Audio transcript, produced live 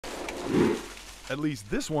At least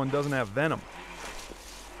this one doesn't have venom.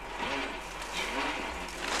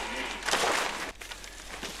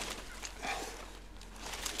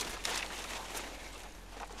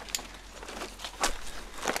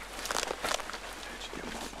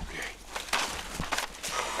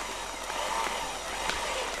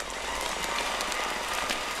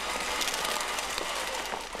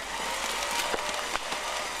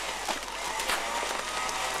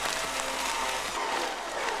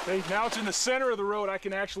 Okay, now it's in the center of the road. I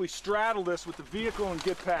can actually straddle this with the vehicle and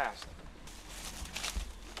get past.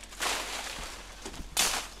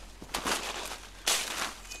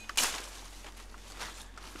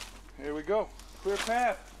 Here we go. Clear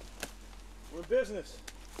path. We're in business.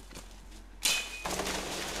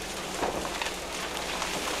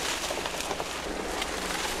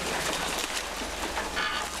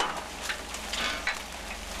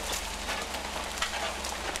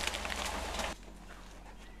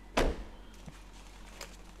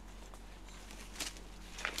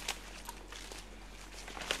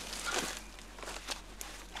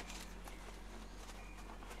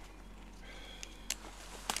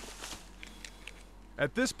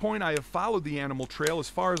 At this point, I have followed the animal trail as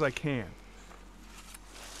far as I can.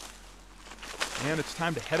 And it's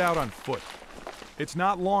time to head out on foot. It's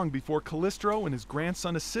not long before Calistro and his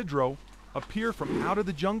grandson Isidro appear from out of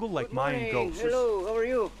the jungle like Mayan ghosts. Hello, how are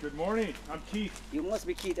you? Good morning. I'm Keith. You must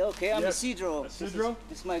be Keith. Okay, I'm Yes. Isidro. Isidro?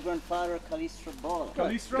 This is my grandfather, Calistro Ball.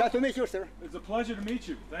 Calistro? Glad to meet you, sir. It's a pleasure to meet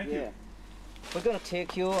you. Thank Yeah. you. We're gonna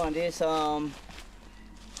take you on this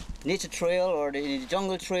nature trail or the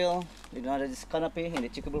jungle trail. You know, this canopy in the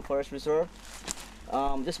Chickabull Forest Reserve.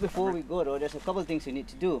 Just before we go though, there's a couple things you need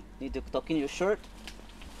to do. You need to tuck in your shirt.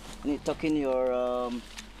 You need to tuck in your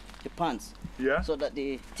pants. Yeah? So that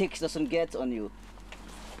the ticks doesn't get on you.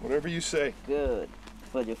 Whatever you say. Good.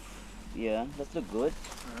 For your, yeah, that look good.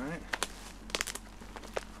 All right.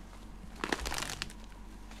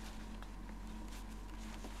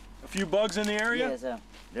 A few bugs in the area? Yes,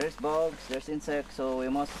 there's bugs, there's insects, so we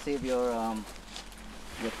must save your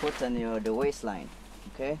foot and the waistline.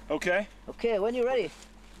 Okay? Okay. Okay, when you're ready,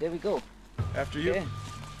 there we go. After you. Okay.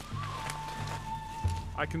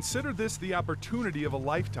 I consider this the opportunity of a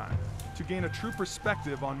lifetime to gain a true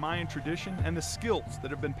perspective on Mayan tradition and the skills that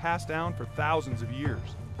have been passed down for thousands of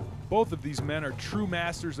years. Both of these men are true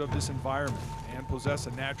masters of this environment and possess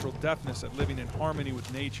a natural deftness at living in harmony with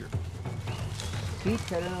nature. Pete,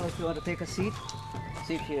 I don't know if you want to take a seat.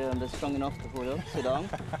 See if you're strong enough to hold on. Sit down.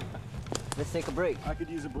 Let's take a break. I could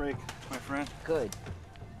use a break, my friend. Good.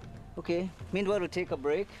 Okay, meanwhile we'll take a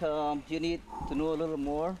break. You need to know a little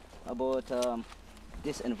more about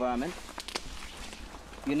this environment.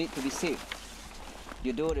 You need to be safe.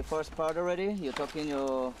 You do the first part already. You tuck in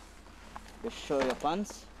your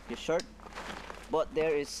pants, your shirt. But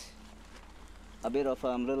there is a bit of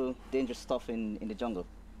little dangerous stuff in the jungle.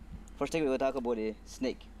 First thing we will talk about the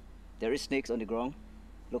snake. There is snakes on the ground.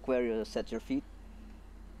 Look where you set your feet.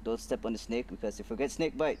 Don't step on the snake because if you get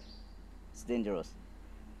snake bite, it's dangerous.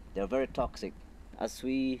 They're very toxic. As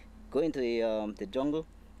we go into the jungle,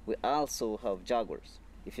 we also have jaguars.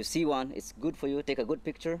 If you see one, it's good for you. Take a good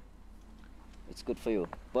picture. It's good for you.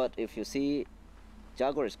 But if you see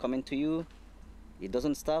jaguar is coming to you, it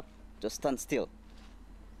doesn't stop. Just stand still,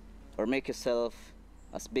 or make yourself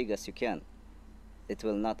as big as you can. It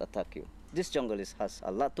will not attack you. This jungle has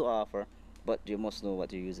a lot to offer, but you must know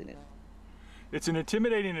what you're using it. It's an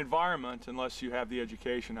intimidating environment unless you have the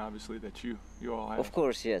education, obviously, that you all have. Of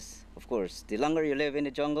course, yes, of course. The longer you live in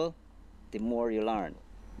the jungle, the more you learn.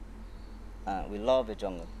 We love the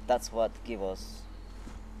jungle. That's what gives us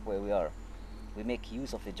where we are. We make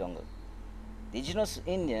use of the jungle. The indigenous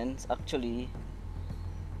Indians actually,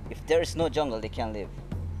 if there is no jungle, they can't live.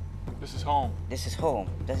 This is home. This is home.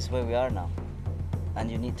 This is where we are now. And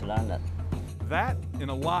you need to learn that. That and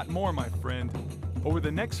a lot more, my friend. Over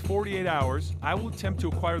the next 48 hours, I will attempt to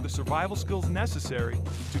acquire the survival skills necessary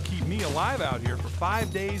to keep me alive out here for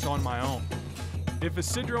 5 days on my own. If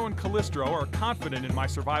Isidro and Calistro are confident in my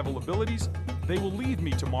survival abilities, they will leave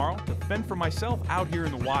me tomorrow to fend for myself out here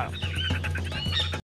in the wild.